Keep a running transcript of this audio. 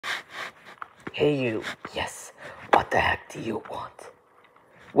Hey you, yes, what the heck do you want?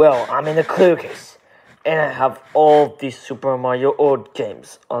 Well, I'm in the clear case, and I have all these Super Mario old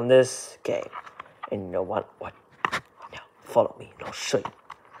games on this game. And you know what? Now, follow me and I'll show you.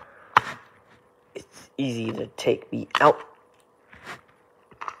 It's easy to take me out.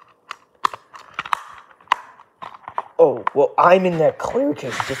 Oh, well, I'm in that clear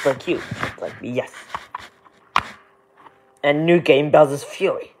case just like you. Like me, yes. And new game, Bowser's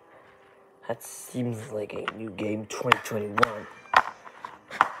Fury. That seems like a new game, 2021.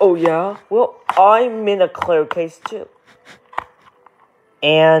 Oh yeah? Well, I'm in a clear case too.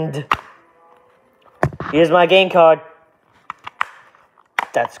 And here's my game card.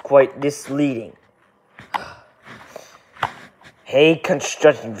 That's quite misleading. Hey,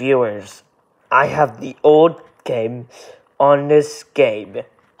 construction viewers. I have the old game on this game.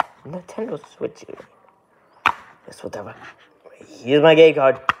 Nintendo Switch. Yes, whatever. Here's my game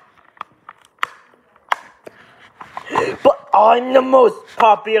card. But I'm the most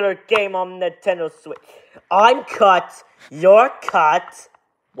popular game on Nintendo Switch. I'm cut. You're cut.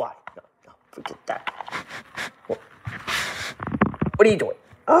 What? No, forget that. What are you doing?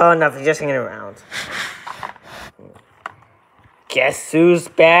 Oh, nothing, just hanging around. Guess who's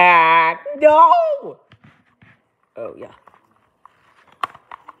back? No! Oh, yeah.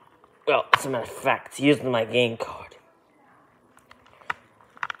 Well, as a matter of fact, here's my game card.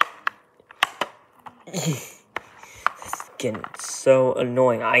 This is getting so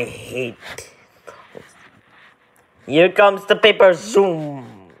annoying. I hate it. Here comes the paper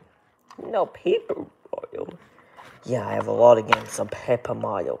zoom. No, Paper Mario. Yeah, I have a lot of games on Paper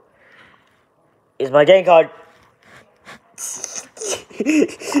Mario. Here's my game card. You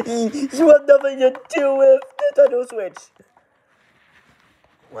have nothing to do with Nintendo Switch.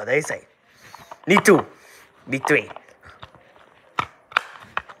 What they say? Need 2. Need 3.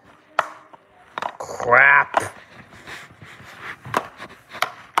 Crap.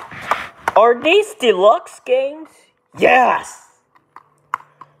 Are these deluxe games? Yes.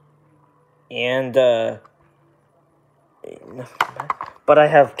 And but I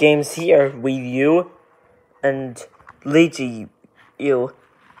have games here with you and Luigi you.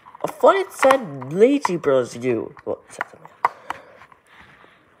 I thought it said Luigi Bros. You. Well, it said something.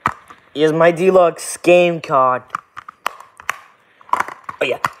 Here's my deluxe game card. Oh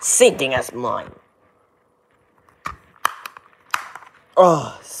yeah, same thing as mine.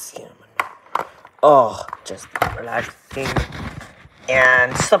 Oh, just relaxing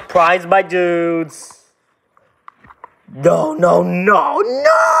and surprise my dudes. No.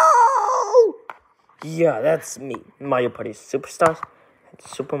 Yeah, that's me, Mario Party Superstars and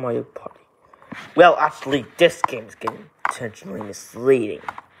Super Mario Party. Well, actually, this game is getting intentionally misleading.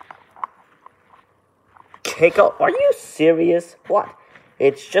 Kako, are you serious? What?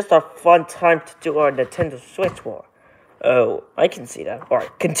 It's just a fun time to do our Nintendo Switch war. Oh, I can see that.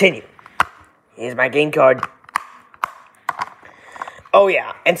 Alright, continue. Here's my game card. Oh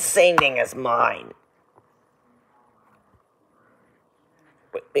yeah, and same thing as mine.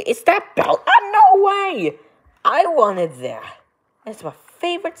 Wait, is that belt? Oh, no way! I wanted that. That's my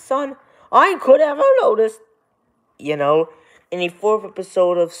favorite son I could ever notice. You know, in the 4th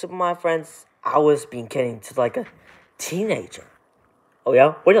episode of Super Mario Friends, I was being getting to like a teenager. Oh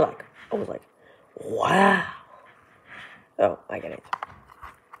yeah? What do you like? I was like, wow. Oh, I get it.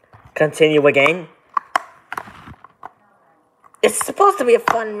 Continue again. It's supposed to be a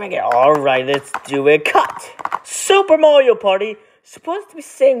fun regular. Alright, let's do it. Cut! Super Mario Party. Supposed to be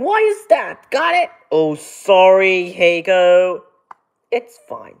saying, why is that? Got it? Oh, sorry, Heiko. It's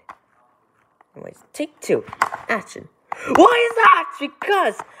fine. Anyways, take 2. Action. Why is that?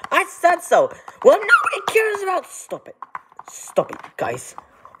 Because I said so. Well, nobody cares about... Stop it, guys.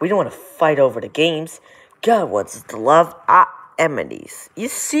 We don't want to fight over the games. God wants us to love our amenities. You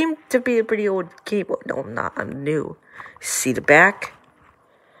seem to be a pretty old keyboard. No, I'm new. See the back?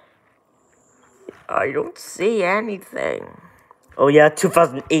 I don't see anything. Oh yeah,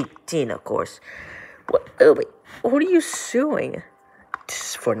 2018, of course. What? Oh, wait, what are you suing? This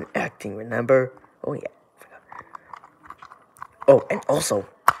is for an acting, remember? Oh yeah. Oh, and also,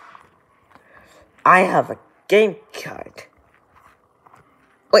 I have a game card.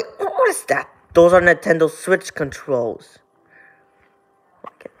 Wait, what is that? Those are Nintendo Switch controls.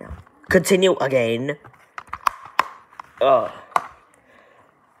 Okay, now continue again.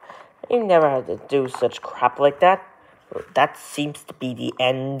 You never had to do such crap like that. That seems to be the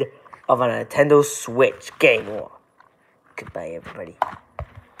end of a Nintendo Switch game war. Goodbye, everybody.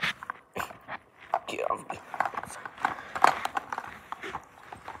 Get off me.